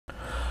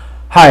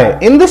Hi,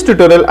 in this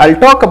tutorial I'll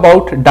talk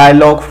about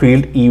dialog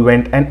field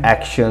event and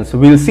actions.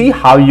 We'll see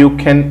how you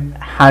can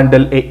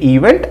handle a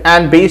event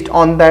and based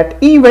on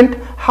that event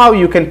how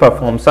you can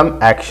perform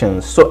some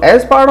actions. So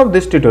as part of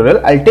this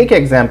tutorial I'll take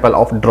example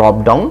of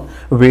drop down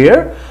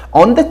where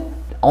on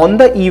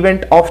the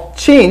event of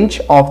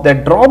change of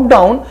that drop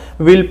down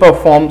will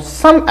perform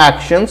some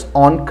actions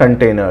on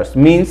containers,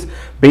 means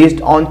based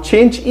on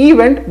change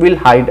event we'll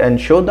hide and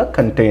show the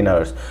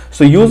containers.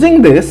 So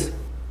using this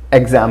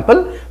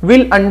example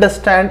we'll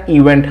understand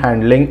event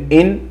handling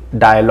in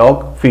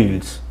dialog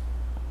fields.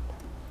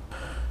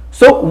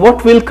 So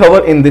what we'll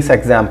cover in this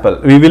example,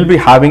 we will be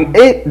having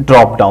a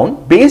drop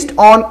down. Based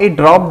on a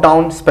drop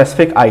down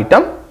specific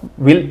item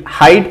will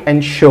hide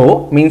and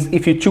show, means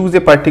if you choose a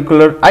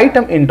particular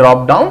item in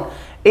drop down,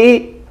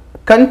 a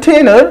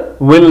container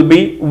will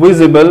be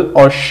visible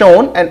or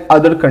shown and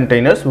other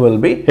containers will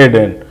be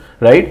hidden,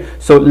 right?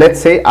 So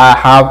let's say I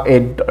have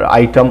a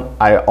item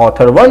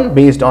author 1.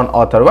 Based on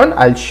author 1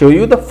 I'll show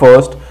you the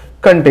first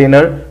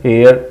container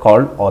here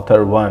called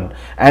author 1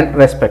 and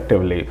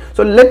respectively.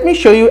 So let me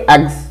show you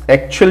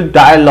actual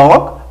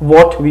dialog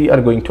what we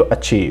are going to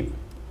achieve.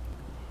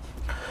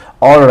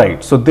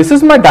 Alright, so this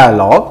is my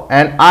dialog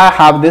and I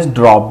have this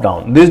drop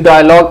down. This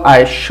dialog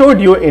I showed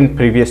you in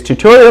previous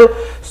tutorial.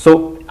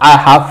 So I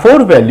have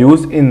 4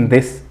 values in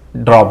this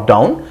drop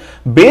down.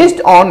 Based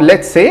on,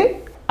 let's say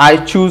I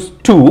choose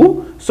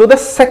 2, so the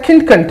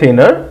second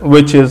container,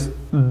 which is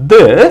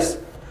this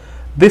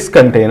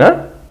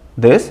container,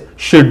 this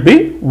should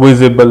be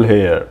visible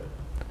here.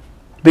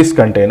 This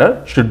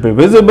container should be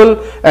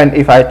visible, and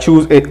if I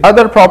choose a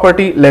other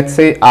property, let's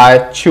say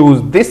I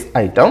choose this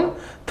item,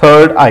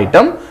 third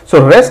item,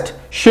 so rest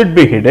should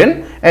be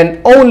hidden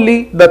and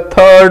only the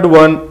third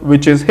one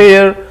which is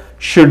here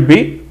should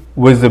be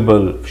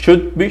visible,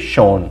 should be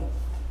shown.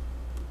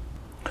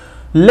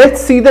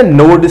 Let's see the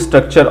node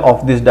structure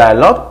of this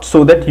dialog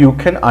so that you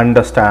can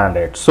understand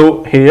it.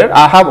 So here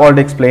I have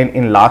already explained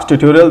in last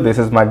tutorial, this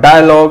is my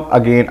dialog.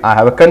 Again I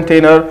have a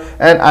container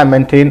and I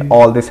maintain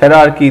all this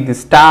hierarchy,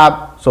 this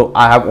tab. So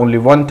I have only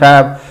one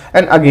tab,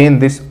 and again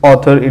this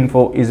author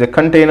info is a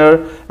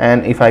container,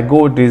 and if I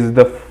go, this is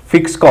the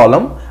fixed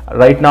column.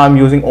 Right now I'm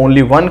using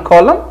only one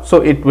column,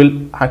 so it will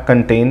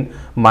contain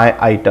my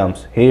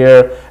items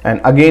here,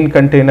 and again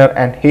container,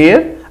 and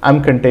here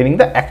I'm containing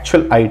the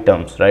actual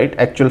items, right?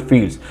 Actual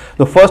fields.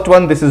 The first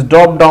one, this is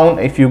drop down.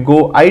 If you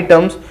go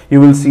items, you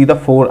will see the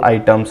 4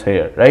 items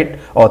here, right?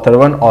 Author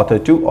 1, author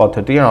 2,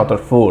 author 3 and author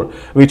 4,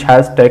 which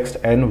has text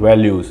and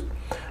values,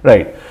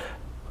 right?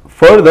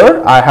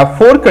 Further, I have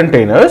 4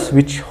 containers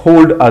which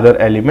hold other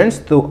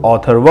elements. So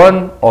author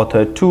 1,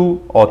 author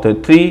 2, author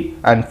 3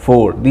 and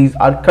 4. These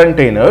are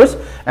containers,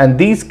 and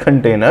these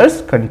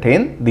containers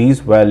contain these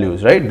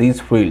values, right?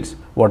 These fields,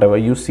 whatever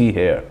you see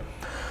here.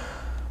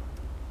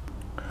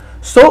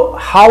 So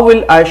how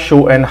will I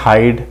show and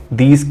hide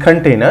these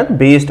containers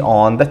based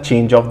on the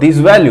change of these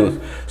values?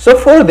 So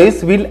for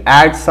this we'll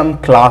add some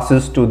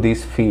classes to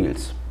these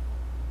fields.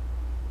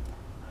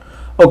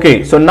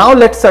 Okay, so now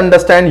let's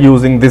understand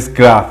using this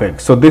graphic.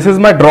 So this is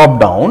my drop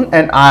down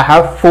and I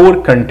have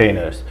 4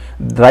 containers.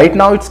 Right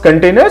now it's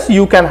containers,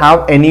 you can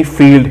have any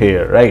field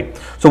here, right?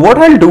 So what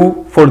I'll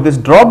do for this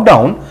drop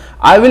down,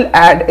 I will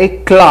add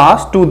a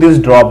class to this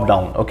drop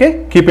down.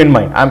 Okay, keep in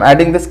mind I'm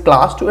adding this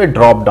class to a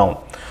drop down.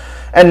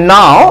 And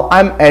now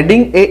I'm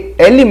adding a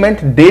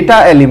element, data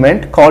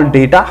element called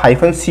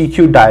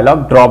data-CQ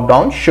dialog drop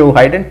down, show,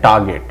 hide and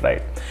target,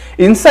 right?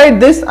 Inside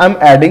this I'm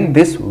adding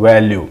this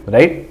value,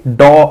 right?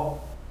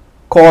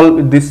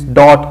 Call this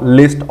dot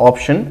list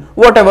option,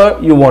 whatever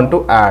you want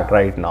to add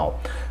right now.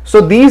 So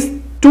these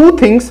 2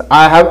 things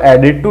I have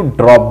added to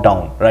drop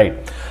down, right?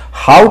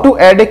 How to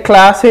add a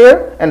class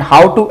here and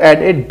how to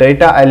add a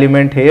data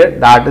element here,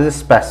 that is a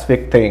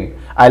specific thing.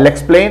 I'll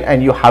explain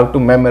and you have to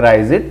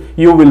memorize it.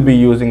 You will be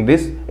using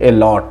this a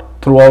lot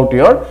throughout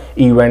your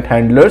event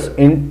handlers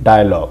in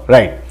dialog,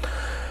 right?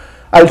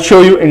 I'll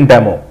show you in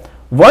demo.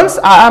 Once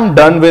I am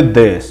done with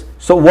this,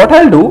 so what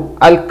I'll do,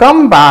 I'll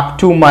come back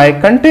to my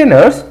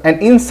containers, and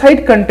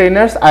inside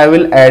containers I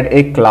will add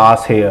a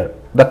class here.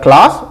 The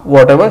class,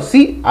 whatever,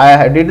 see I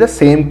added the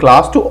same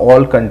class to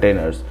all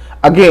containers.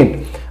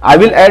 Again I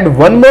will add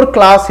one more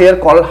class here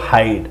called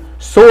hide,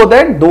 so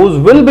that those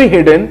will be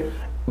hidden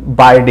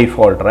by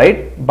default,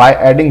 right? By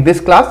adding this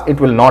class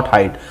it will not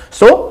hide.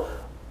 So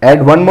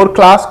add one more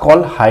class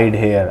called hide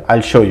here.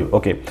 I'll show you.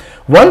 Okay,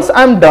 once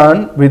I'm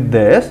done with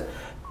this,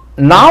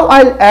 now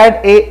I'll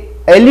add a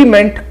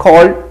element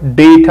called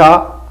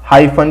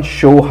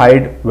data-show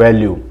hide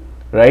value,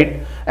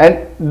 right?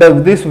 And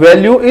this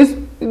value is,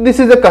 this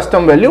is a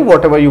custom value,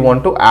 whatever you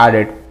want to add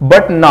it.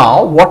 But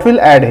now what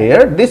we'll add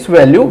here, this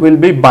value will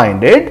be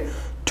binded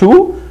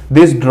to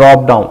this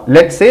drop down.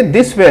 Let's say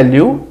this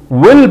value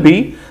will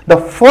be the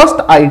first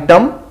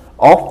item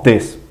of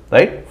this,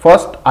 right?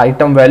 First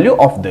item value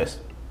of this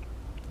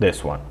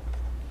one.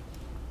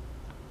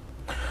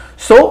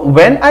 So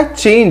when I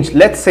change,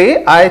 let's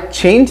say I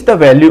change the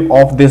value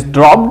of this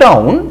drop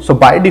down, so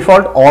by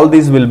default all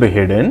these will be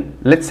hidden.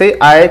 Let's say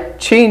I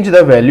change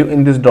the value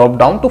in this drop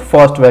down to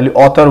first value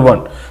author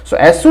 1. So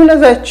as soon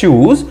as I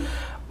choose,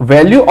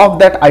 value of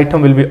that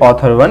item will be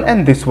author 1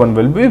 and this one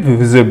will be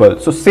visible.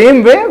 So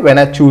same way when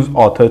I choose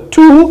author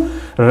 2,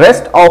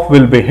 rest of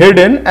will be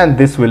hidden and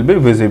this will be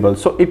visible.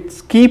 So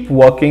it's keep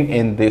working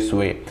in this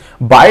way.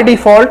 By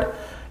default,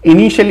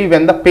 initially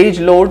when the page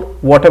load,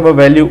 whatever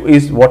value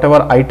is,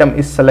 whatever item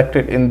is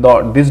selected in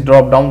this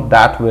drop down,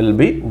 that will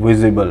be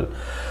visible.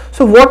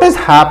 So what is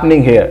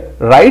happening here?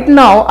 Right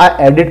now I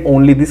added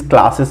only these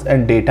classes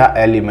and data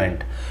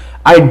element.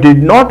 I did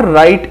not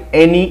write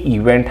any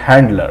event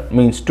handler.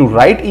 Means to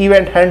write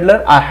event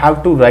handler, I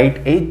have to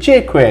write a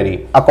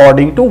jQuery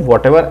according to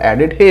whatever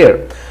added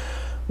here.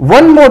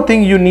 One more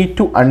thing you need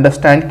to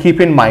understand,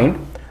 keep in mind,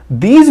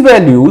 these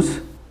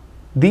values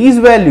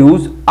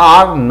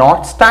are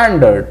not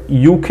standard.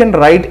 You can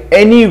write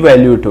any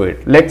value to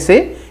it. Let's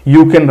say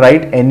you can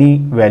write any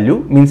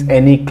value, means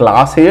any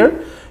class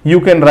here. You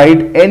can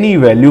write any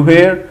value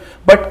here.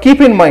 But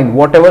keep in mind,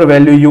 whatever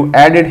value you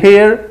added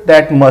here,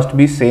 that must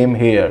be same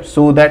here,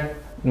 so that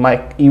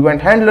my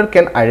event handler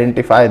can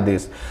identify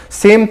this.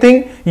 Same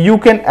thing, you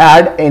can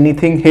add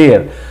anything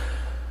here.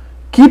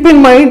 Keep in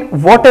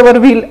mind, whatever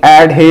we'll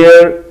add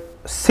here,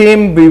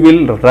 same we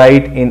will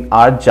write in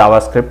our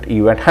JavaScript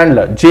event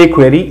handler,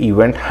 jQuery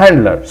event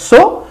handler.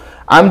 So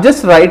I'm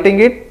just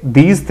writing it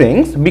these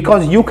things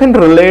because you can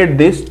relate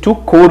this to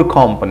core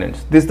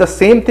components. This the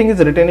same thing is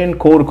written in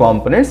core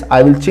components.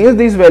 I will change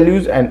these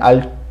values and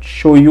I'll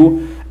show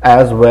you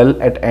as well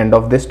at end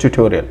of this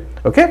tutorial.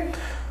 Okay,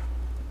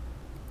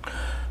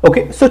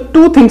 so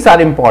two things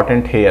are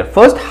important here.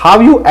 First,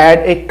 how you add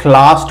a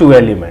class to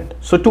element.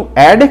 So to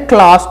add a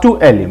class to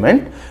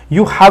element,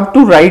 you have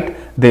to write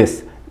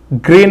this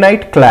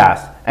granite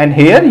class, and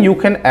here you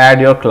can add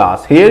your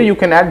class. Here you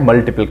can add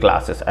multiple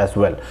classes as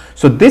well.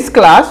 So this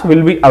class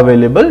will be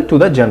available to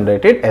the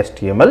generated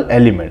HTML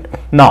element.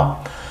 Now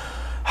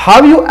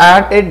how you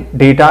add a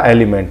data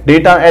element?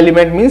 Data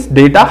element means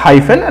data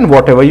hyphen and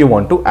whatever you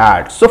want to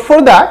add. So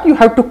for that you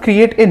have to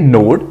create a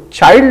node,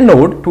 child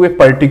node to a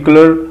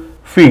particular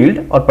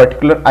field or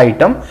particular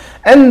item,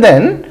 and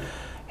then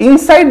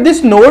inside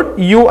this node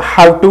you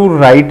have to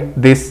write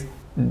this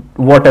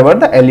whatever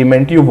the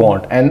element you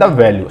want and the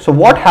value. So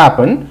what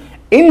happened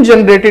in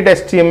generated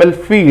HTML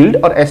field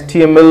or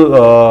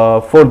HTML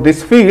for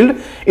this field,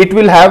 it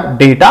will have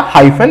data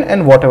hyphen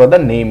and whatever the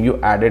name you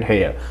added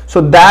here.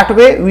 So that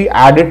way we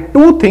added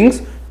two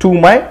things to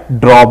my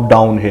drop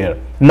down here.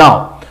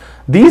 Now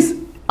these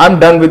I'm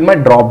done with my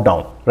drop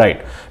down.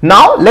 Right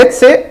now let's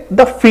say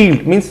the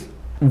field means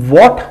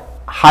what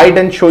hide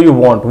and show you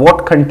want,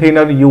 what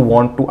container you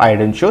want to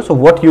hide and show. So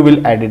what you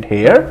will add it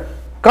here,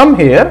 come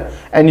here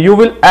and you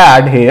will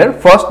add here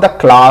first the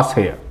class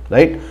here,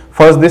 right?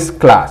 First this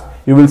class,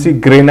 you will see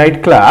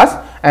granite class,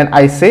 and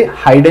I say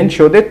hide and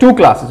show. There are two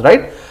classes,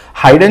 right?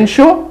 Hide and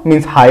show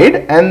means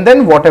hide and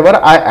then whatever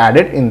I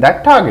added in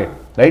that target,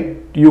 right?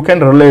 You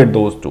can relate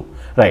those two,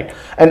 right?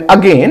 And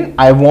again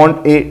I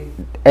want a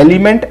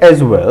element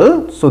as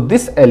well. So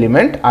this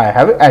element I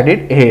have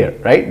added here,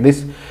 right?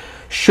 This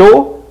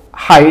show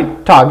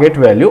hide target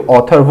value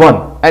author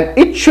 1, and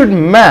it should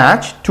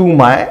match to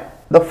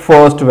the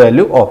first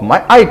value of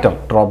my item,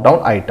 drop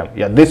down item.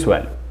 Yeah, this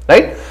value,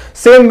 right?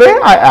 Same way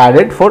I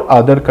added for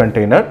other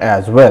container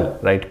as well,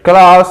 right?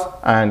 Class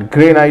and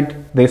granite,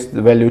 this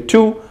value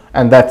 2,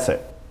 and that's it.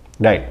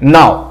 Right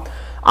now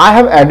I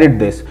have added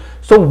this.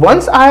 So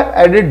once I have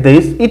added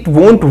this, it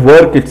won't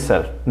work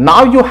itself.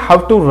 Now you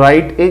have to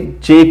write a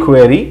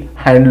jQuery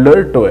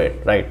handler to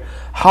it, right?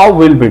 How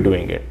we'll be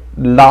doing it?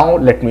 Now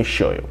let me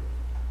show you.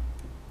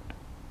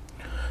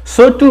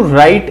 So to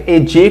write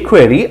a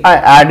jQuery, I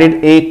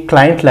added a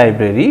client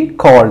library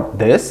called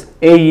this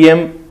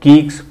AEM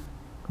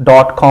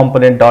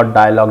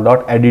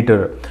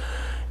geeks.component.dialog.editor.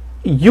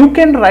 You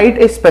can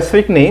write a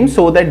specific name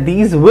so that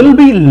these will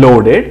be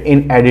loaded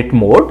in edit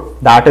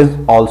mode. That is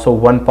also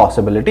one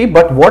possibility.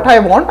 But what I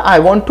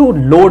want to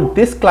load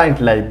this client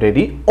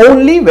library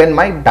only when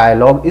my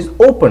dialog is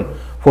open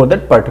for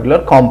that particular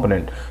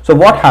component. So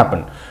what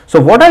happened? So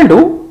what I'll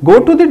do, go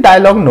to the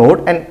dialog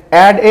node and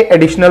add a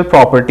additional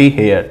property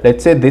here.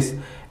 Let's say this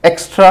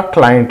extra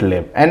client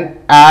lib and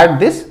add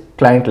this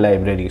client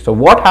library. So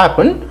what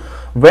happened?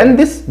 When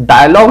this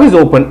dialog is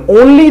open,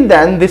 only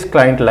then this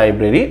client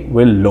library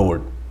will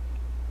load.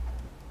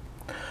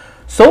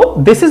 So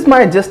this is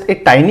my just a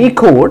tiny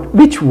code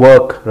which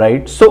work,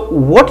 right? So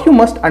what you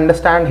must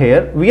understand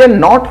here, we are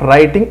not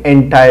writing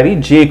entirely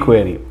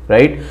jQuery,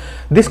 right?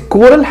 This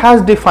Coral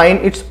has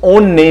defined its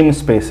own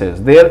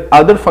namespaces. There are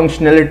other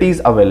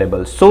functionalities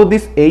available. So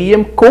this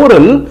AEM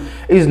Coral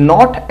is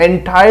not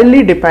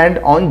entirely depend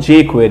on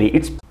jQuery.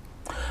 It's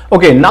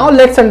okay. Now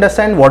let's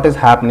understand what is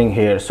happening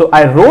here. So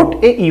I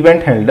wrote a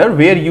event handler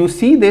where you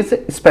see there's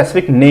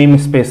specific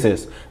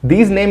namespaces.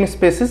 These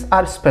namespaces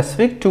are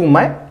specific to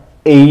my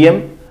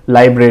AEM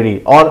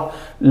library or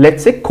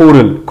let's say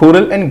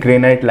Coral and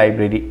Granite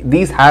library.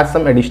 These have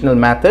some additional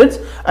methods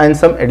and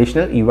some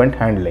additional event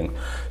handling.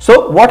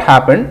 So what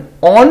happened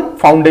on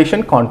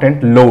foundation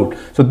content load?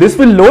 So this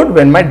will load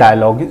when my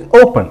dialog is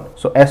open.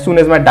 So as soon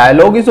as my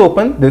dialog is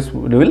open, this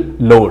will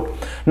load.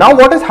 Now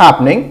what is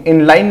happening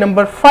in line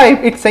number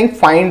 5? It's saying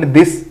find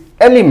this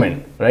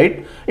element,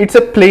 right? It's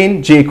a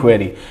plain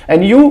jQuery,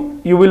 and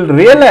you will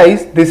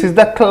realize this is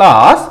the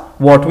class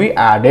what we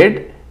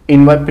added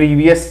in my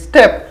previous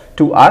step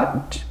to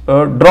our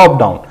drop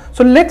down.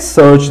 So let's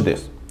search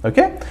this,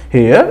 okay,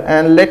 here,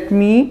 and let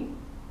me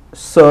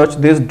search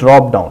this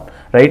drop down,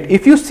 right?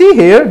 If you see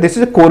here, this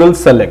is a Coral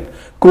select.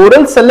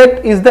 Coral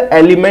select is the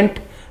element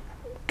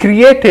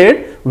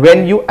created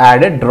when you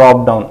add a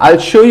drop down. I'll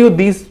show you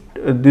this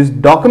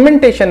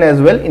documentation as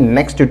well in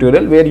next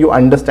tutorial where you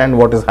understand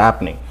what is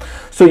happening.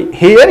 So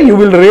here you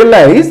will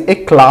realize a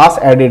class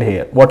added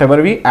here,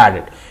 whatever we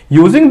added.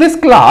 Using this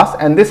class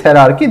and this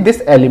hierarchy,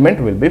 this element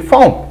will be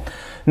found.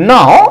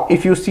 Now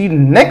if you see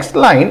next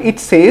line, it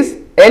says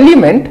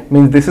element,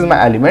 means this is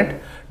my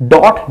element,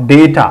 dot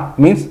data,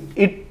 means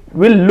it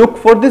will look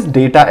for this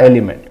data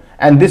element,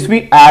 and this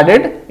we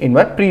added in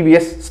my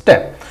previous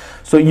step.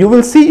 So you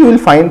will see, you will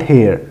find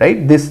here,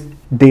 right, this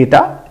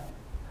data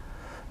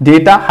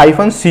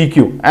hyphen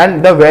CQ,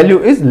 and the value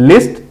is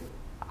list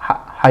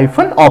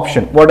hyphen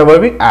option, whatever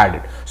we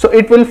added. So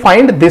it will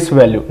find this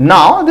value.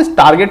 Now this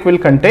target will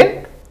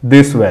contain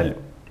this value,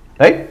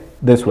 right,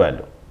 this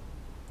value,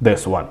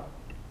 this one.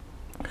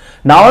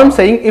 Now I'm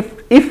saying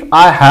if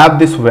I have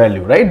this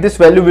value, right, this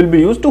value will be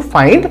used to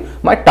find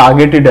my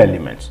targeted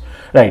elements,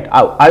 right?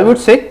 I would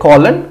say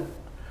Coral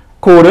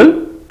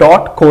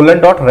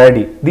dot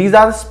ready. These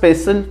are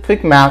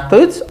specific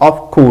methods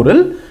of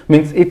Coral,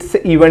 means it's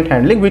event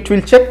handling which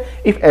will check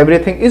if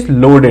everything is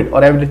loaded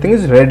or everything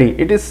is ready.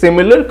 It is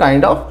similar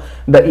kind of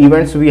the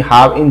events we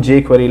have in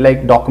jQuery,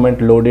 like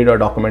document loaded or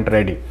document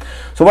ready.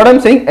 So what I'm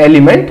saying,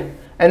 element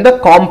and the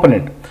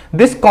component.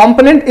 This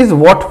component is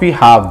what we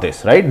have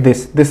this, right?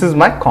 This is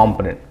my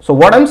component. So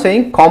what I'm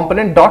saying,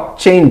 component dot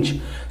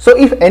change. So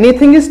if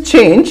anything is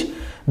changed,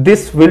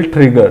 this will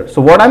trigger.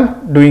 So what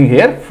I'm doing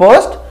here,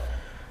 first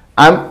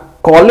I'm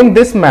calling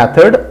this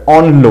method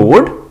on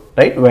load,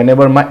 right,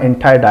 whenever my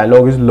entire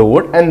dialog is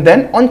load, and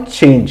then on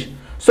change.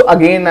 So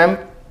again I'm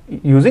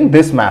using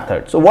this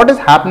method. So what is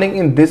happening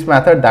in this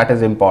method, that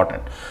is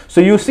important. So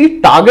you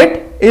see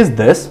target is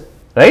this,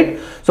 right?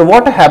 So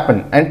what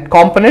happened, and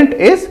component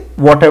is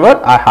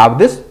whatever I have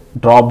this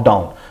drop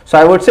down. So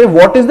I would say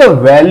what is the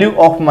value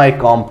of my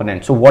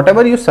component. So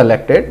whatever you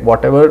selected,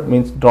 whatever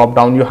means drop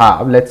down you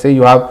have, let's say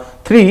you have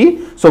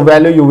 3, so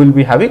value you will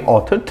be having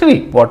author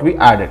 3, what we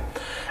added.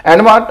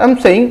 And what I'm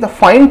saying, the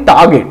find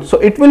target, so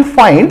it will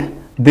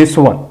find this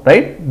one,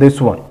 right,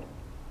 this one.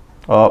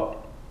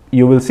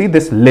 You will see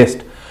this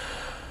list.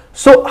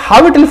 So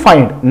how it will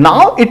find?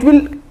 Now it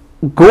will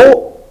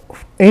go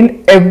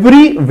in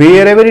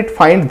wherever it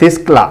find this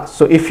class.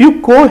 So if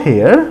you go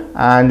here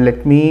and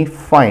let me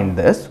find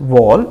this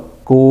wall,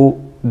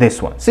 go this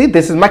one. See,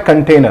 this is my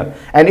container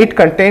and it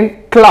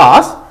contains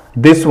class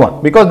this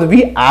one because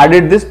we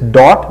added this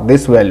dot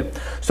this value.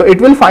 So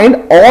it will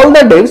find all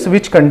the divs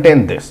which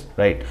contain this,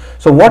 right?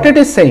 So what it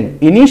is saying,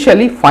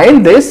 initially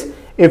find this.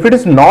 If it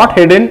is not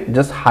hidden,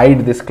 just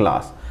hide this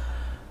class.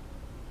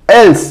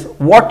 Else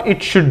what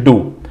it should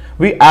do,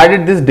 we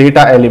added this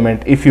data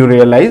element. If you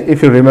realize,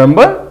 if you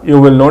remember, you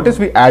will notice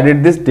we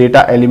added this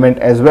data element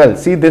as well.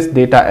 See this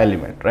data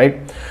element, right?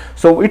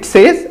 So it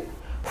says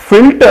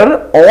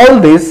filter all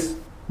these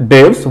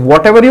divs,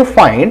 whatever you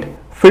find,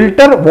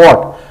 filter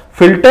what?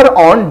 Filter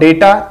on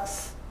data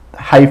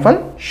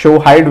hyphen show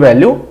hide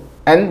value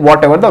and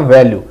whatever the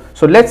value.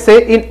 So let's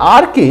say in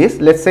our case,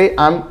 let's say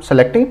I'm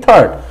selecting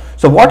third.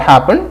 So what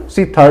happened?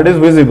 See, third is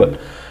visible.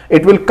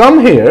 It will come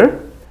here.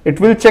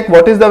 It will check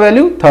what is the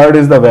value. Third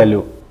is the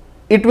value.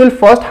 It will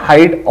first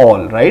hide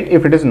all, right,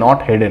 if it is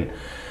not hidden.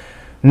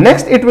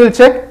 Next it will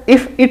check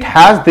if it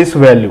has this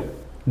value,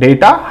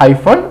 data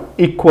hyphen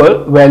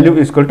equal value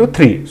is equal to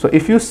 3. So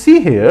if you see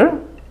here,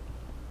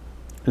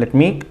 let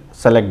me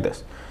select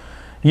this,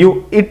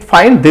 it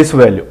find this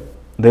value,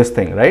 this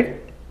thing, right?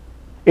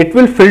 It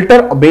will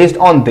filter based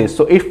on this.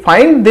 So if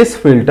find this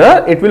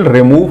filter, it will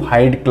remove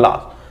hide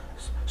class.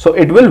 So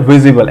it will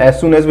visible. As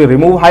soon as we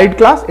remove hide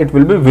class, it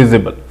will be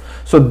visible.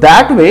 So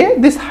that way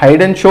this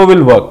hide and show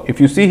will work. If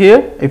you see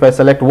here, if I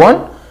select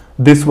 1,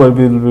 this will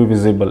be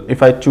visible.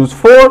 If I choose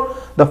 4,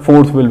 the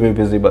fourth will be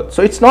visible.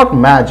 So it's not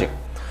magic.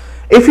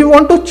 If you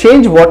want to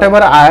change whatever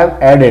I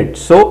have added,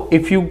 so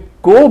if you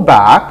go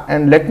back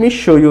and let me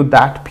show you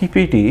that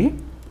PPT.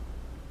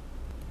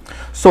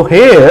 So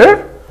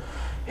here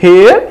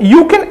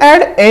you can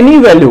add any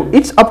value.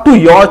 It's up to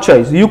your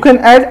choice. You can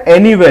add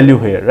any value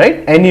here,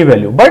 right? Any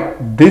value,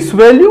 but this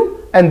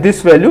value and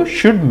this value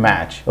should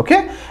match,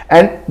 okay?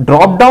 And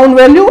drop down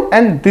value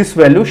and this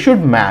value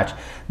should match.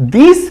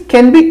 These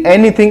can be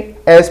anything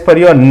as per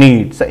your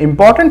needs. The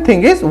important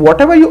thing is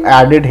whatever you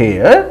added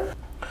here.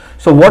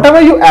 So whatever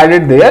you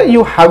added there,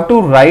 you have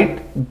to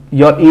write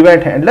your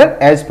event handler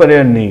as per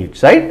your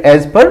needs, right?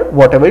 As per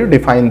whatever you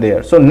define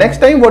there. So next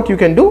time what you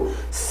can do,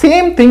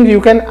 same thing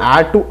you can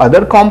add to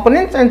other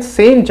components, and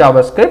same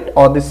JavaScript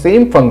or the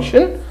same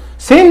function,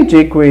 same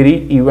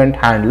jQuery event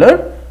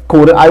handler.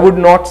 Coral, I would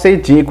not say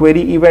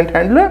jQuery event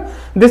handler.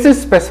 This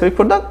is specific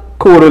for the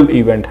Coral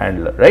event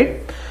handler, right?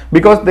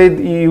 Because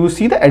you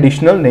see the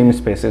additional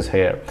namespaces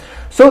here.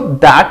 So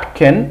that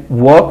can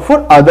work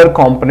for other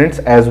components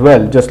as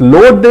well. Just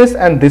load this,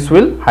 and this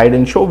will hide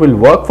and show will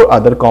work for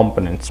other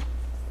components.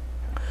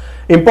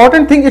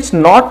 Important thing, it's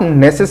not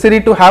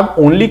necessary to have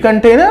only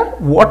container.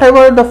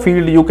 Whatever the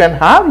field you can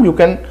have, you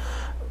can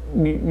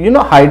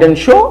hide and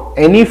show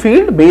any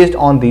field based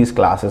on these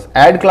classes.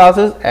 Add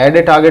classes, add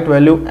a target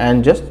value,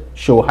 and just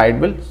show hide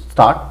will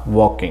start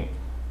working.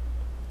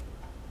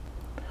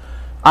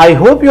 I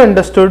hope you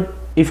understood.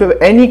 If you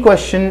have any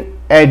question,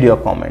 add your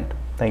comment.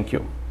 Thank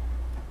you.